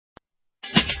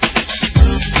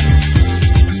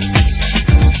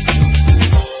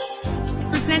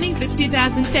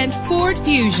2010 Ford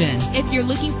Fusion. If you're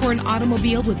looking for an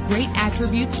automobile with great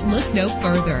attributes, look no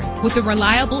further. With a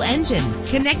reliable engine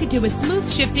connected to a smooth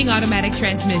shifting automatic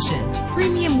transmission,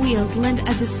 premium wheels lend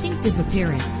a distinctive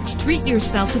appearance. Treat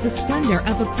yourself to the splendor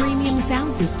of a premium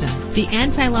sound system. The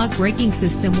anti-lock braking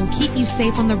system will keep you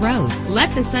safe on the road.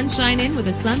 Let the sunshine in with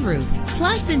a sunroof.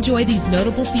 Plus, enjoy these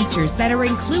notable features that are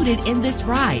included in this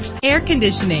ride: air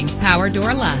conditioning, power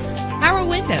door locks, power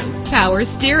windows, power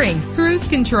steering, cruise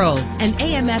control, an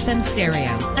AM/FM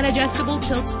stereo, an adjustable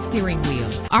tilt steering wheel.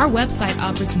 Our website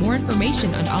offers more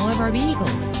information on all of our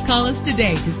vehicles. Call us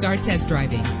today to start test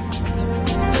driving.